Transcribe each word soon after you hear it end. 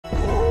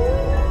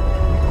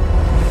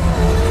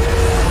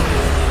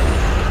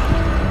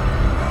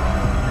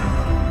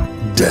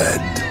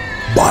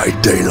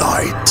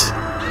daylight.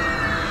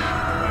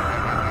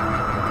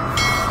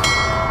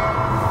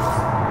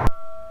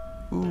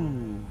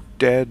 Ooh,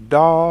 dead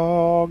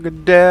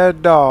dog,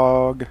 dead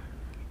dog.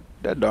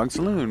 Dead Dog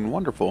Saloon,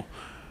 wonderful.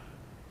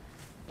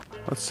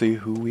 Let's see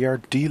who we are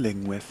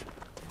dealing with.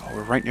 Oh,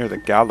 we're right near the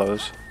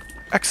gallows.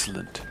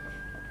 Excellent.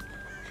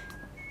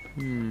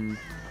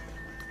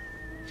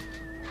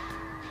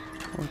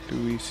 What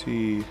do we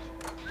see?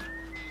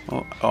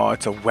 Oh,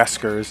 it's a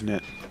Wesker, isn't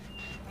it?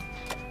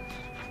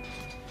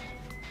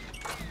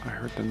 I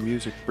heard the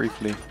music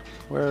briefly.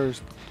 Where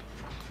is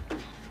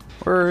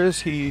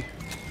he?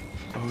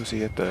 Oh, is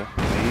he at the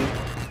main?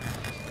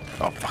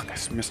 Oh, fuck, I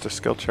missed a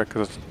skill check.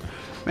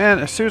 Man,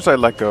 as soon as I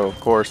let go, of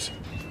course.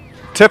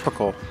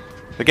 Typical.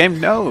 The game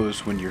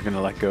knows when you're going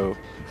to let go.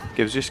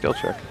 Gives you a skill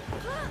check.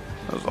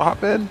 Let's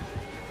hop in.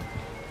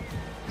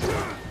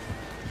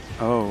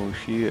 Oh,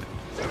 shit.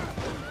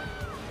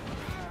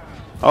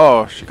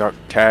 Oh, she got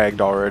tagged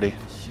already.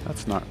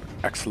 That's not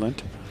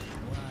excellent.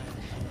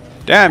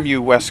 Damn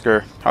you,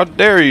 Wesker. How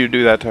dare you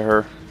do that to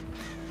her?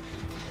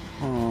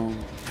 Oh.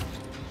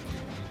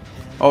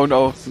 Oh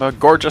no, the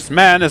gorgeous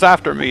man is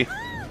after me.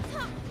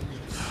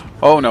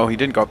 Oh no, he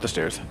didn't go up the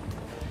stairs.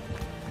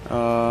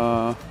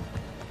 A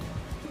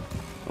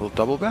little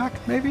double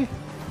back, maybe?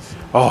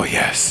 Oh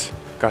yes,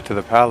 got to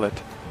the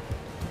pallet.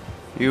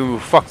 You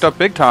fucked up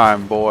big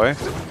time, boy.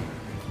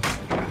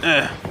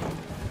 Get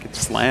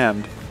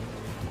slammed.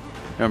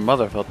 Your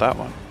mother felt that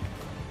one.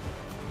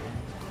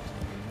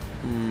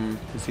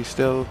 Is he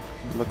still?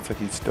 Looks like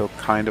he's still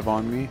kind of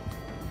on me.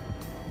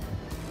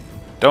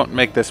 Don't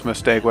make this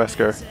mistake,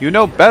 Wesker. You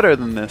know better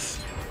than this.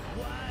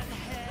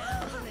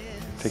 I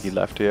think he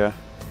left, yeah.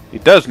 He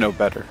does know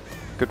better.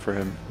 Good for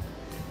him.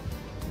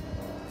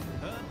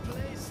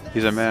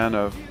 He's a man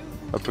of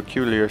a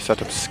peculiar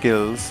set of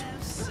skills.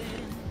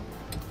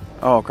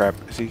 Oh crap,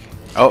 is he?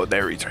 Oh,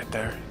 there he's right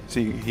there.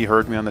 See, he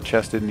heard me on the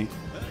chest, didn't he?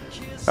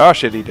 Oh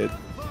shit, he did.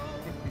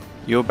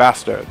 You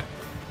bastard.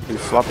 You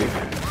sloppy.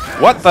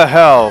 What the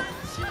hell?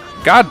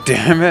 God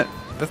damn it.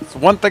 That's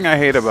one thing I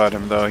hate about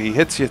him, though. He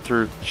hits you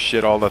through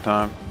shit all the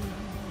time.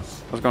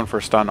 I was going for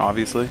a stun,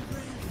 obviously.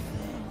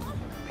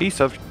 Piece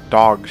of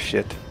dog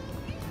shit.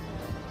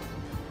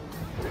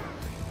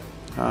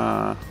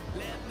 Oh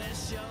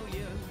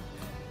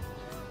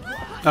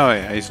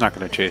yeah, he's not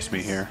going to chase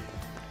me here.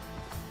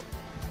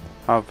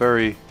 How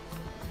very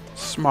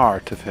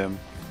smart of him.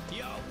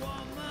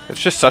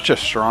 It's just such a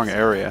strong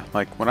area.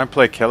 Like, when I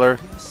play killer,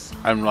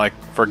 I'm like,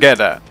 forget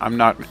that. I'm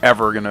not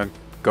ever going to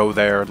go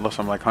there unless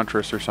I'm like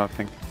Huntress or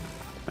something.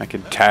 I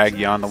can tag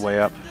you on the way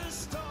up.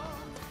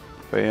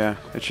 But yeah,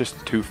 it's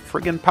just too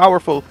friggin'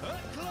 powerful.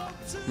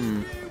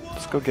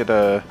 Let's go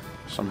get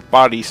some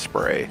body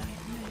spray.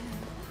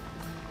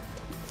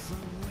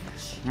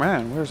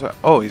 Man, where's that?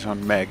 Oh, he's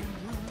on Meg.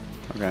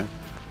 Okay.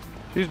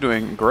 She's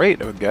doing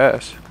great, I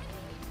guess.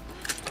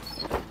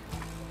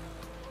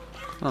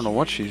 I don't know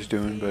what she's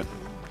doing, but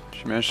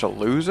she managed to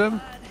lose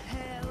him?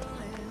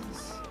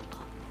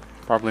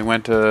 Probably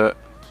went to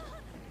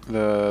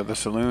the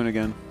saloon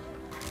again.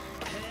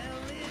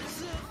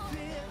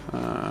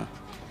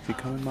 Is he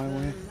coming my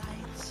way?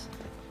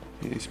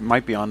 He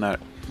might be on that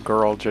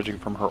girl, judging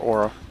from her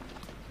aura.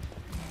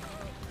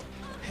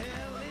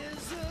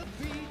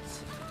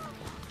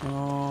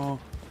 Oh,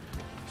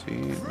 see,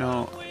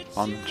 no,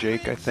 on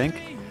Jake, I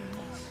think.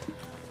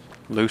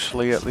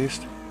 Loosely, at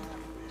least.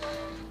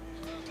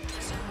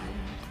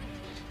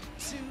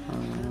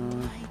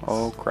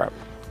 Oh crap!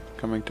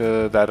 Coming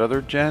to that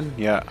other gen?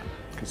 Yeah,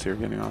 I can see her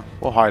getting off.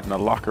 We'll hide in a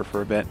locker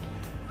for a bit.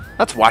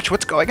 Let's watch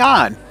what's going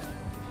on.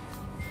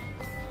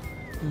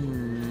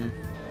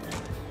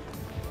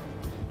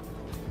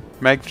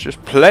 Meg's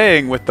just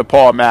playing with the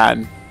poor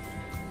man.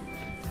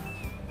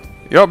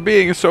 You're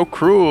being so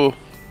cruel.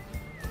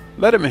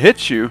 Let him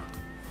hit you.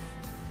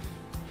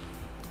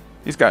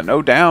 He's got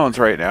no downs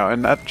right now,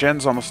 and that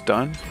gen's almost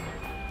done.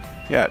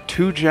 Yeah,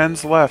 2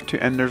 gens left,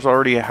 and there's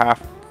already a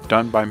half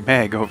done by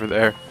Meg over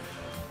there.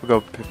 We'll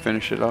go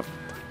finish it up.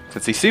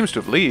 Since he seems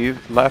to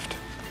have left.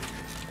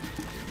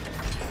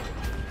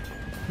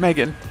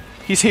 Megan,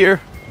 he's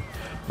here.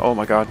 Oh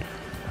my god.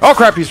 Oh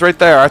crap, he's right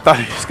there. I thought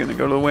he was gonna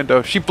go to the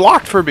window. She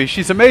blocked for me.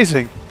 She's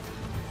amazing.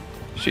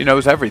 She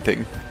knows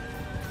everything.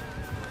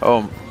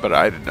 Oh, but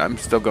I'm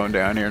still going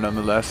down here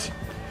nonetheless.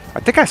 I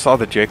think I saw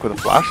the Jake with a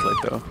flashlight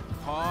though.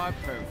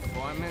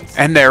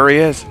 And there he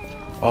is.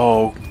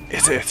 Oh,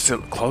 is it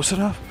still close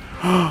enough?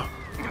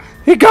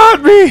 He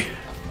got me!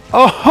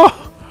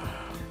 Oh,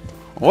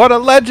 what a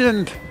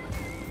legend!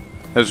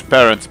 His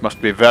parents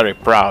must be very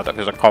proud of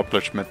his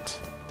accomplishments.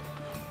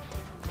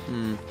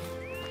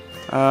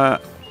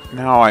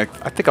 Now I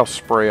think I'll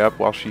spray up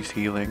while she's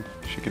healing.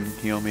 She can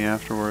heal me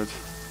afterwards.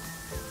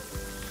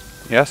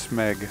 Yes,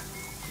 Meg.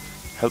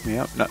 Help me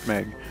out,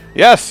 Nutmeg.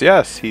 Yes,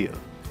 yes, heal.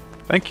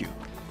 Thank you.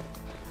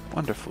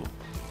 Wonderful.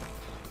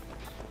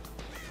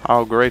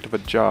 How great of a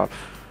job.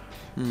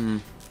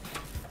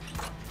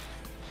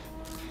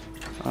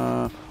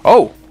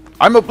 Oh!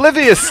 I'm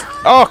oblivious!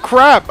 Oh,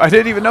 crap! I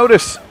didn't even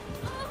notice.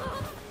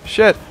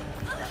 Shit.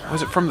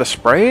 Was it from the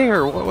spray,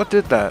 or what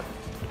did that?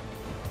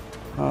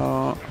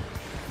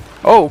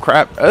 Oh,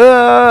 crap.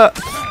 Well,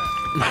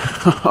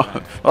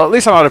 at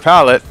least I'm on a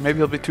pallet. Maybe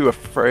he'll be too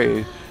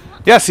afraid.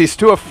 Yes, he's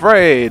too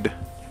afraid.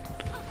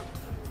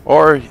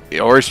 Or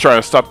he's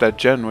trying to stop that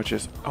gen, which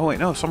is... Oh, wait,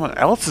 no. Someone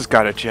else has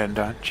got a gen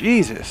done.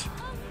 Jesus.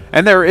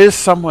 And there is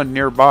someone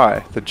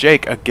nearby. The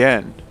Jake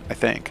again, I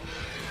think.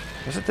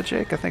 Was it the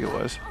Jake? I think it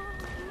was.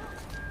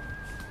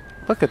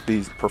 Look at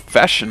these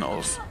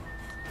professionals.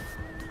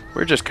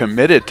 We're just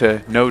committed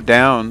to no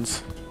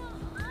downs.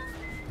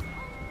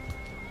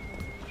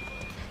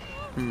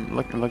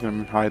 Look at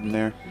him hiding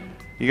there.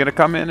 You gonna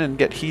come in and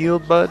get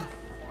healed, bud?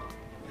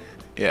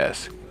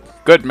 Yes.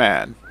 Good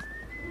man.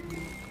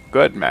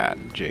 Good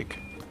man, Jake.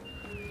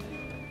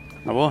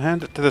 I will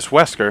hand it to this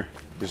Wesker.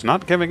 He's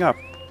not giving up.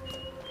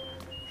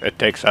 It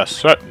takes a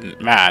certain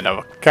man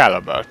of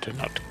caliber to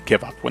not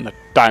give up when the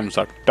times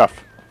are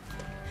tough.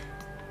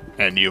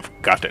 And you've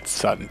got it,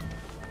 son.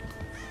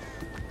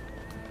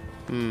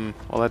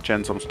 Well, that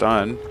gen's almost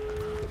done.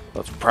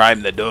 Let's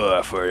prime the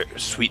door for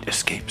sweet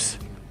escapes.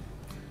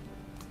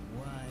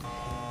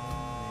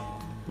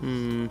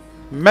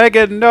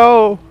 Megan,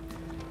 no!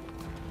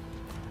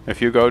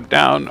 If you go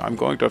down, I'm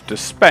going to have to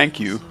spank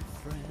you.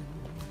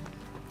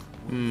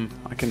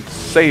 I can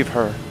save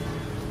her.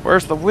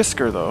 Where's the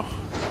Whisker, though?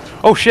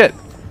 Oh, shit!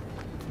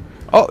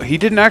 Oh, he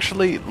didn't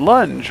actually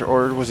lunge,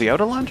 or was he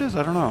out of lunges?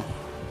 I don't know.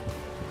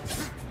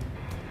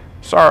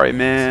 Sorry,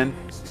 man.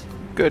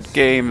 Good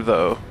game,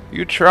 though.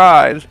 You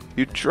tried.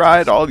 You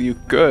tried all you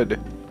could.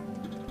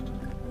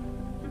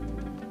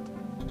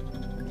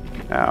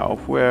 Now,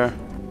 where...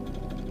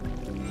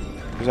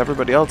 Is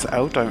everybody else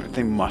out?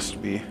 They must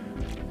be.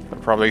 They're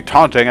probably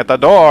taunting at the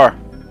door!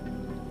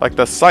 Like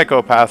the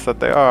psychopaths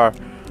that they are.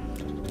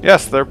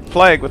 Yes, they're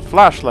plagued with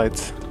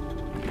flashlights.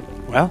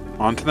 Well,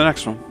 on to the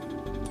next one.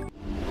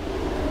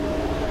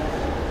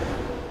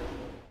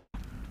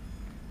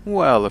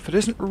 Well, if it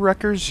isn't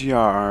Wrecker's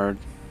Yard.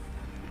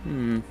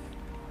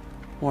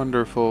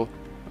 Wonderful.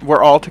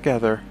 We're all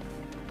together.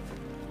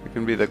 We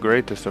can be the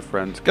greatest of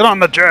friends. Get on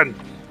the gen!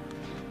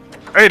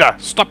 Ada,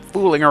 stop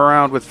fooling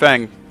around with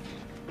Feng.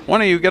 One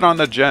of you get on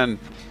the gen.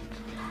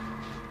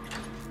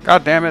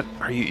 God damn it.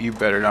 You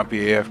better not be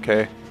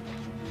AFK.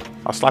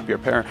 I'll slap your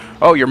parent.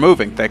 Oh, you're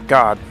moving, thank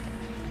God.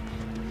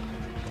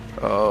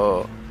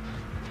 Oh.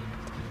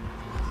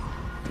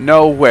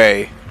 No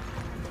way.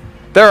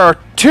 There are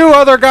two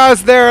other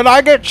guys there and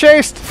I get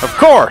chased? Of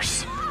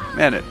course.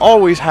 Man, it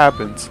always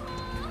happens.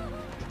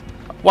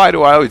 Why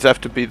do I always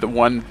have to be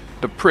the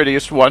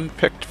prettiest one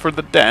picked for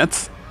the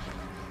dance?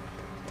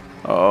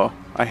 Oh,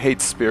 I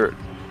hate Spirit.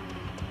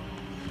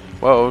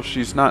 Well,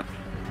 she's not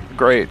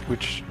great,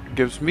 which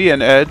gives me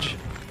an edge.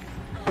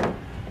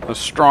 Those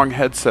strong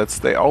headsets,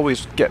 they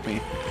always get me.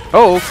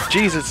 Oh,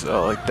 Jesus.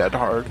 Oh, like Dead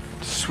Hard.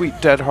 Sweet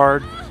Dead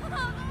Hard.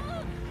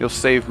 You'll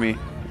save me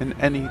in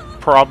any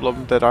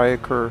problem that I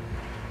occur.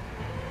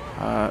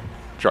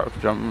 Jump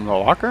in the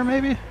locker,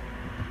 maybe?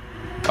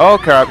 Oh,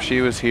 crap.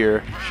 She was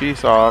here. She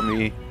saw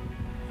me.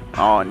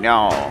 Oh,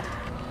 no.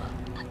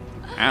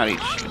 How did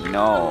she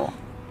know?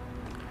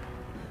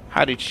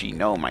 How did she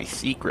know my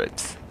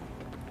secrets?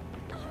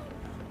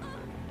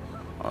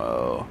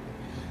 Oh.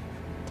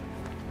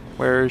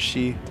 Where is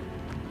she?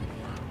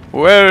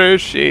 Where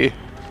is she?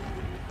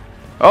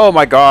 Oh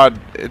my God,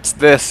 it's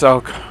this.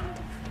 Oh,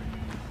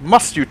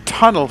 must you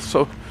tunnel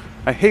so...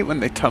 I hate when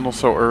they tunnel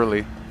so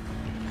early.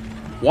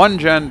 One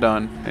gen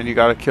done, and you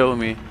gotta kill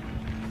me.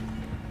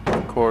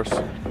 Of course.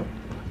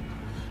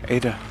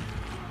 Ada,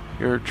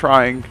 you're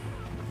trying.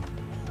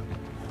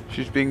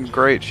 She's being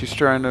great. She's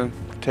trying to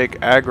take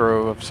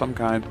aggro of some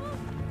kind.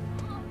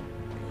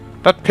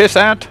 That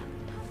pissant?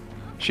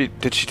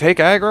 Did she take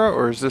aggro,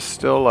 or is this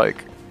still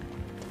like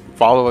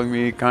following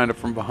me kind of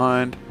from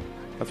behind?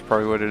 That's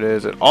probably what it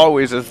is. It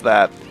always is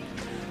that.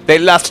 They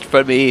lust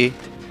for me.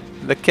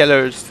 The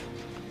killers.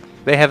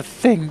 They have a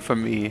thing for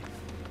me.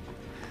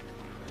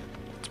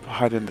 Let's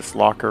hide in this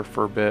locker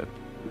for a bit.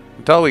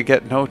 Until we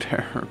get no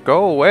terror.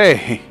 Go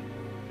away.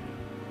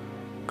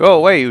 Go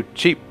away, you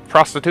cheap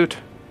prostitute.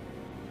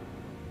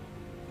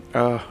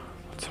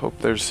 Let's hope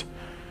there's...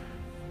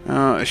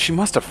 she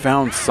must have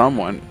found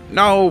someone.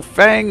 No,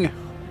 Feng!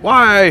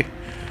 Why?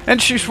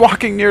 And she's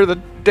walking near the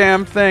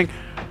damn thing.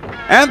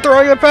 And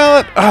throwing the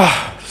pallet!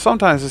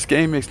 Sometimes this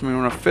game makes me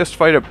want to fist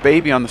fight a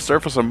baby on the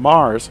surface of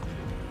Mars.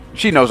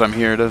 She knows I'm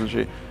here, doesn't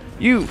she?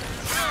 You...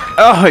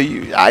 Oh,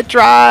 I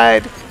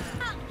tried!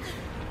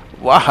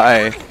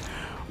 Why?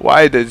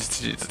 Why did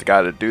she just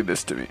gotta do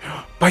this to me?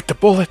 Bite the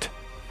bullet!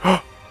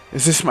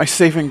 Is this my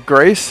saving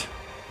grace?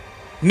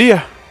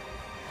 Nia!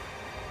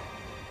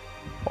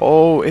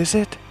 Oh, is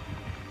it?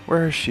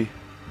 Where is she?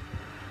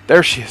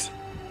 There she is.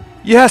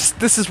 Yes,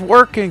 this is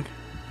working.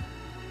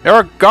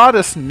 You're a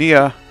goddess,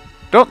 Nia.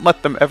 Don't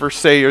let them ever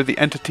say you're the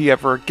entity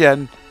ever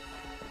again.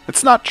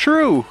 It's not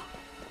true.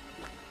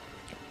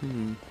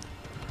 I'm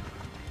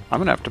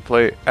gonna have to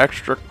play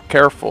extra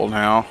careful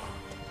now.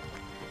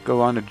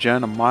 Go on to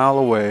Jen a mile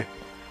away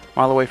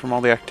from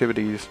all the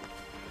activities.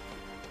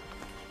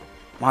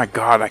 My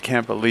God, I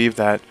can't believe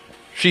that.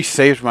 She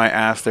saved my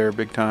ass there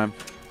big time.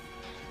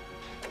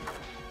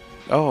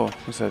 Oh,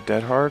 was that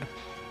dead hard?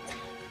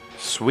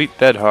 Sweet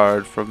dead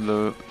hard from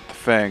the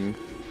Fang.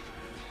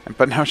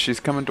 But now she's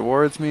coming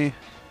towards me.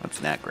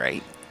 That's not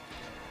great.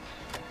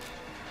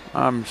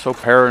 I'm so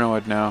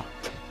paranoid now.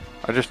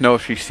 I just know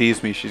if she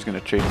sees me, she's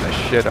gonna chase the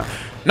shit out.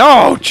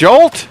 No!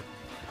 Jolt!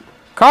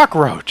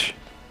 Cockroach!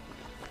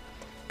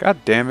 God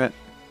damn it.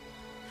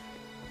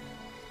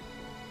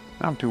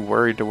 I'm too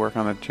worried to work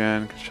on the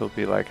gen, because she'll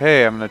be like,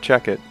 hey, I'm gonna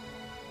check it.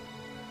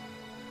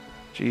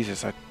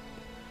 Jesus,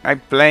 I'm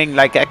playing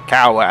like a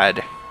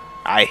coward.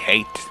 I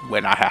hate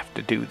when I have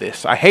to do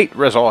this. I hate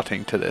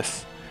resorting to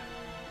this.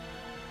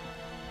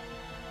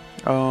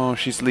 Oh,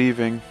 she's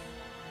leaving.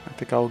 I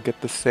think I'll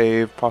get the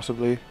save,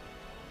 possibly.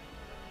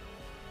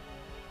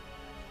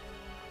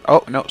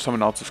 Oh, no,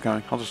 someone else is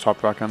coming. I'll just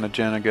hop back on the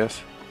gen, I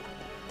guess.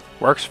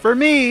 Works for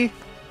me!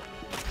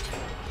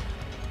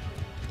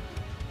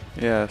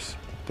 Yes,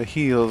 the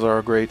heals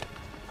are great.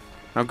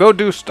 Now go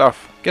do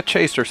stuff. Get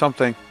chased or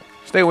something.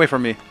 Stay away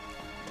from me.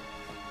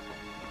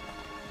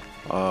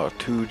 Oh,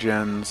 2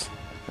 gens.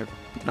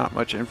 Not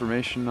much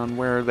information on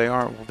where they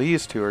are. Well,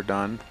 these 2 are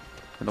done.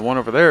 And the one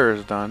over there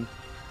is done.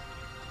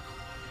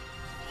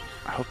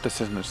 I hope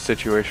this isn't a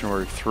situation where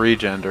we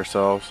 3-gened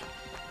ourselves.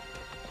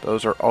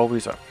 Those are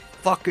always a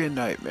fucking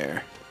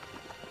nightmare.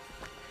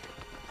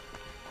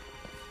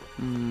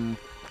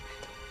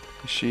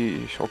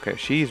 Okay,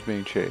 she's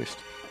being chased.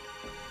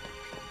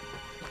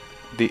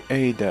 The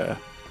Ada.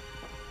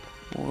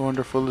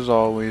 Wonderful as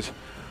always.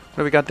 What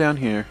do we got down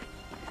here?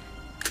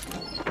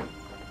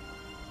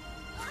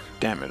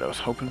 Damn it, I was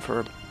hoping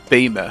for a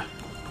Bema.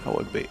 That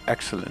would be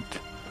excellent.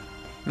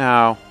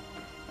 Now,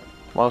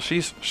 well,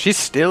 she's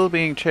still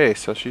being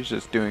chased, so she's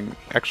just doing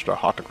extra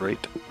hot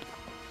great.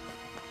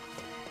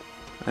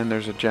 And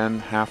there's a gen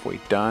halfway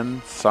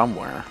done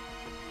somewhere.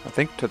 I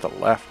think to the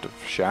left of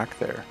Shack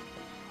there.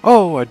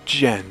 Oh, a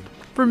gen.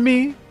 For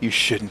me? You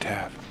shouldn't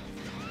have.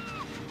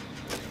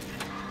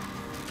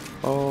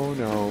 Oh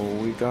no,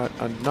 we got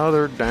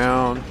another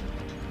down.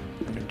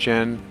 And a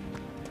gen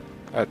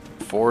at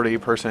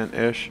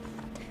 40%-ish.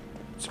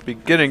 It's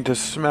beginning to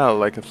smell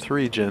like a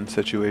 3-gen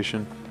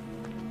situation.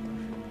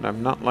 And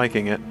I'm not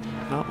liking it.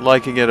 Not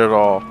liking it at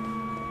all.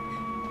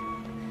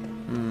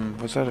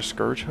 Was that a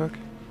Scourge Hook?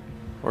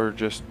 Or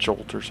just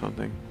Jolt or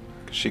something?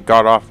 'Cause she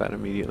got off that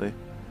immediately.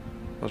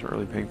 Wasn't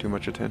really paying too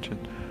much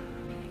attention.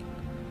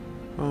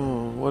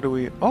 Oh, what do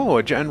we... Oh,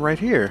 a gen right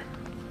here.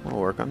 We'll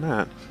work on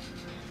that.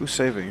 Who's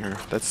saving her?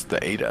 That's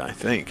the Ada, I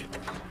think.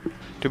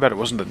 Too bad it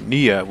wasn't the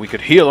Nia. We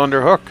could heal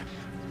under hook.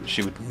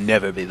 She would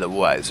never be the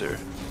wiser.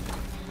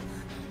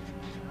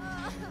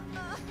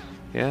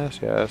 Yes,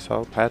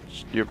 I'll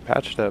patch... You're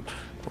patched up.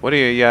 What do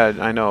you... Yeah,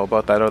 I know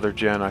about that other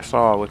gen I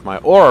saw with my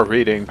aura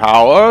reading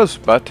powers,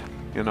 but,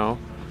 you know,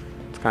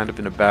 it's kind of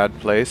in a bad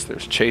place.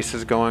 There's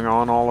chases going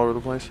on all over the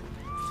place.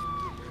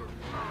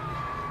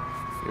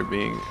 You're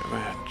being...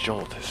 Man,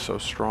 Jolt is so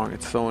strong.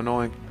 It's so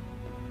annoying.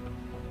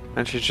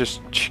 And she's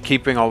just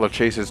keeping all the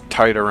chases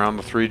tight around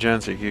the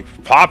 3-gens, so you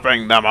keep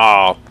popping them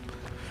all!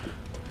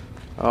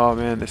 Oh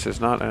man, this is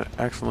not an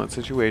excellent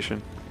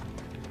situation.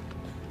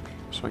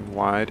 Swing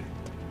wide.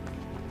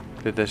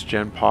 Did this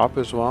gen pop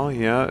as well?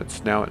 Yeah,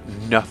 it's now at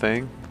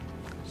nothing.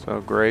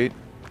 So great.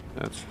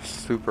 That's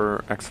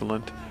super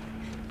excellent.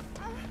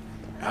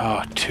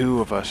 Oh,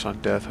 2 of us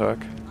on Death Hook.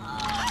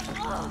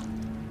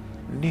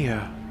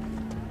 Nia.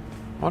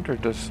 I wonder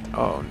does...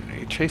 Oh,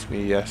 chase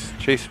me, yes.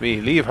 Chase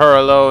me. Leave her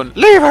alone.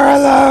 Leave her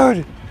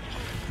alone!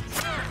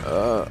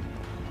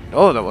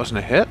 Oh, that wasn't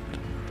a hit?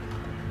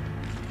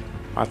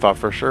 I thought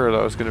for sure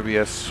that was going to be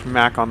a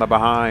smack on the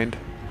behind.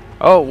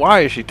 Oh,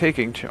 why is she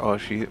taking... Oh,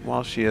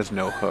 she has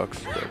no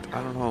hooks. But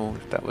I don't know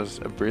if that was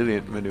a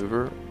brilliant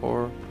maneuver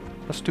or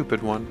a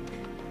stupid one.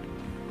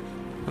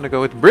 I'm going to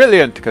go with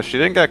brilliant because she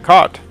didn't get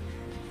caught.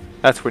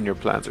 That's when your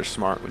plans are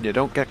smart, when you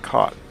don't get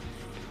caught.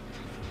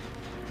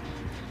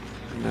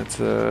 And that's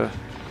is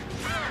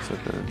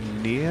that the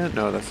Nia?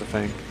 No, that's the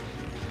Fang.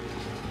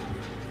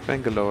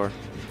 Fangalore.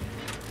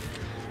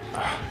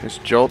 Is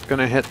Jolt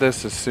gonna hit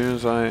this as soon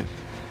as I...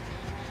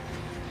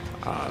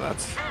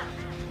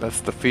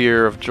 that's the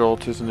fear of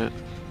Jolt, isn't it?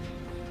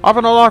 Hop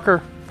in a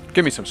locker!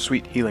 Give me some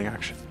sweet healing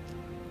action.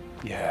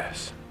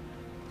 Yes.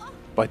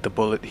 Bite the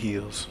bullet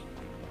heals.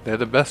 They're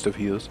the best of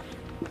heals.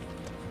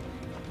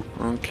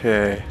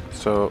 Okay,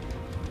 so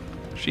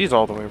she's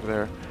all the way over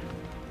there.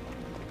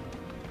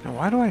 Now,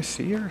 why do I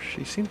see her?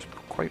 She seems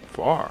quite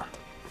far.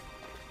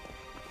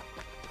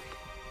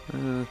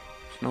 There's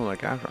no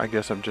like I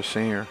guess I'm just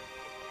seeing her.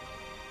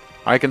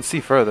 I can see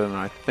further than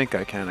I think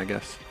I can, I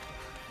guess.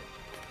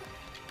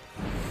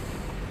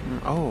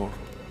 Oh.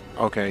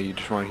 Okay, you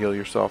just want to heal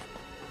yourself.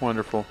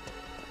 Wonderful.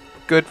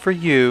 Good for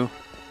you.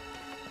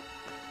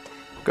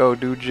 Go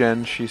do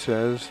gen, she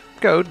says.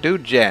 Go do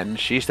gen,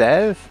 she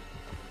says.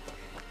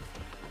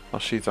 Well,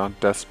 she's on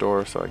death's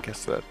door, so I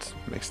guess that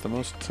makes the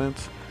most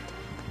sense.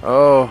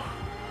 Oh.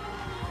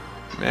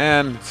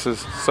 Man, this is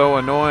so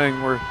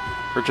annoying. We're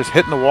just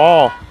hitting the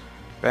wall.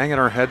 Banging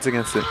our heads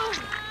against it.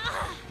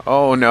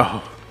 Oh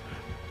no.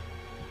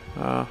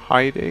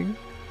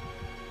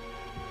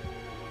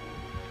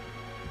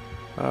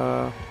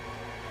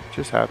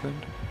 Just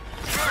happened.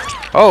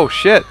 Oh,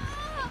 shit!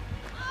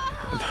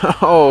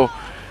 No!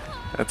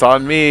 That's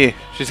on me.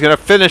 She's gonna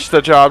finish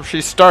the job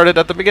she started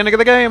at the beginning of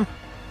the game!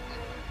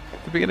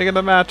 At the beginning of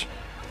the match.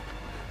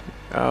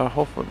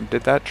 Hopefully,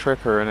 did that trick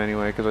her in any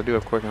way? Because I do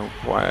have quick.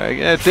 Why?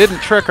 It didn't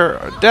trick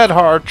her. Dead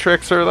hard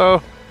tricks her,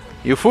 though.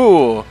 You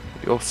fool!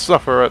 You'll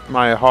suffer at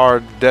my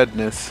hard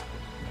deadness.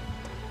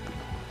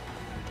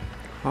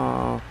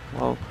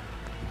 Well,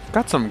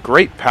 got some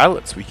great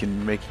pallets we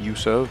can make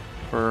use of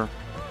for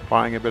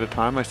buying a bit of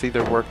time. I see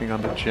they're working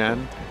on the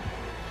gen.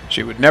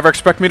 She would never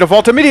expect me to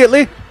vault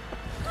immediately!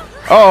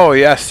 Oh,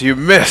 yes, you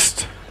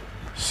missed!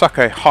 Suck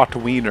a hot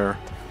wiener.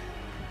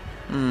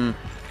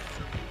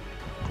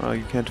 Well,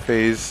 you can't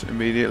phase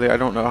immediately. I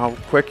don't know how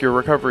quick your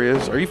recovery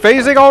is. Are you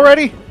phasing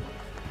already?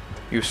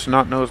 You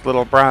snot-nosed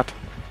little brat.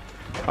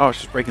 Oh,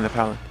 she's breaking the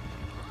pallet.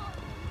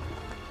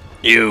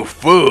 You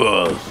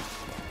fool!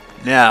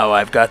 Now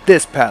I've got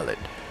this pallet.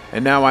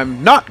 And now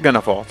I'm not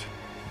gonna vault.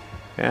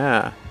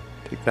 Yeah,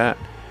 take that.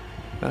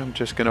 I'm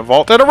just gonna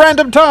vault at a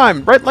random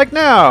time, right like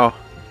now.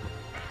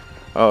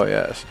 Oh,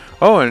 yes.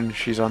 Oh, and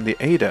she's on the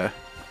Ada.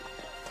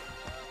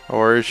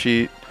 Or is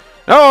she...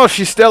 No,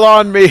 she's still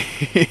on me!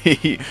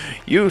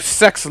 You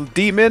sex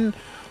demon!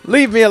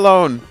 Leave me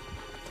alone!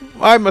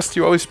 Why must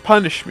you always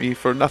punish me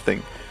for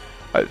nothing?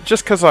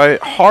 Just because I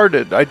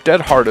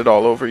dead-hearted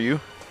all over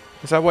you.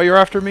 Is that why you're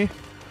after me?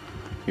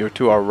 You're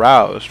too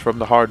aroused from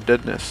the hard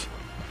deadness.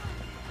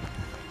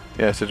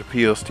 Yes, it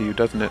appeals to you,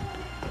 doesn't it?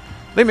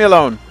 Leave me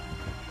alone!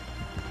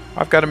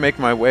 I've got to make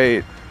my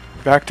way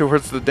back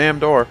towards the damn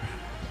door.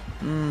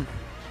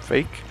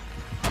 Fake?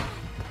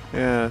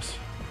 Yes.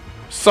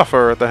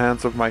 Suffer at the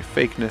hands of my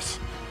fakeness.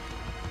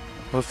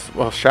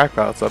 Well, Shack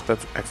Pallet's up.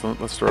 That's excellent.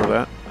 Let's throw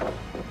that.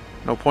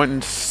 No point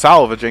in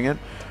salvaging it.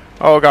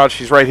 Oh god,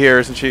 she's right here,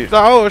 isn't she?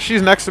 Oh,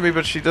 she's next to me,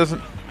 but she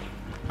doesn't...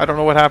 I don't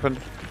know what happened.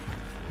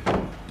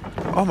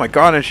 Oh my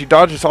god, and she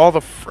dodges all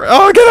the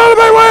oh, get out of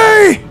my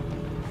way!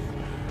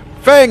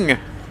 Feng!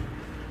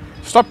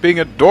 Stop being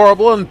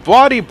adorable and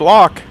body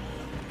block!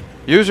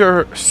 Use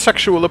your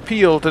sexual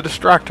appeal to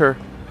distract her.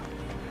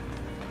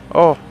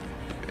 Oh.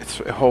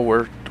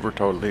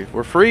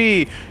 We're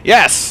free!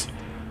 Yes!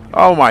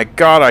 Oh my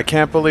god, I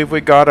can't believe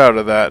we got out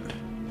of that.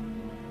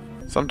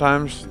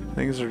 Sometimes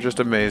things are just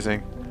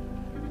amazing.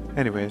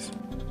 Anyways,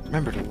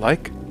 remember to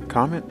like,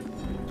 comment,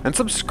 and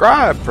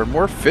subscribe for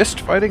more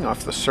fist fighting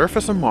off the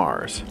surface of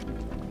Mars.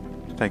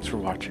 Thanks for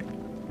watching.